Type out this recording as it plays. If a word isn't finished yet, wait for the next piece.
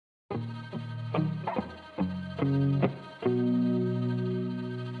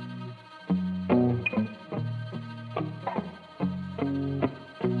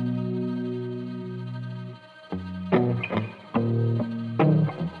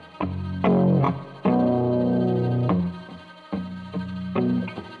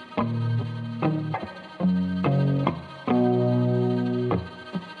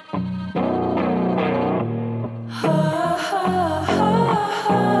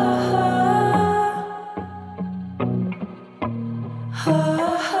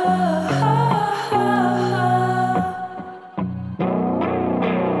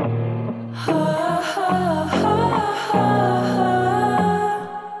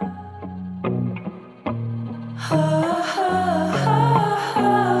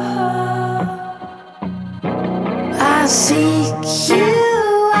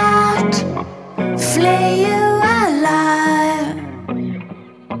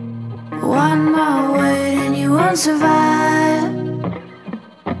one more word and you won't survive.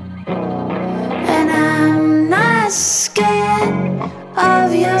 And I'm not scared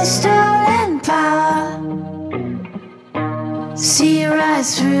of your stolen power. See right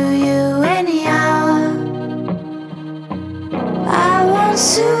through you anyhow. I won't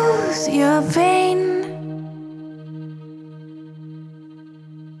soothe your pain.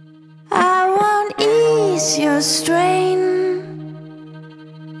 I won't ease your strain.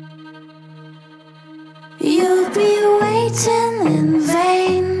 You'll be waiting in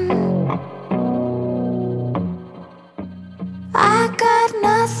vain. I got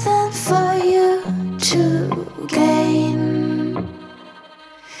nothing for you to gain.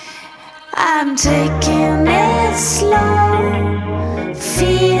 I'm taking it slow,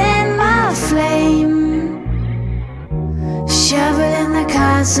 feeding my flame, shoveling the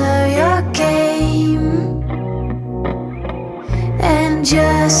cards of your game. And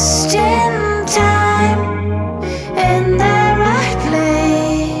just in time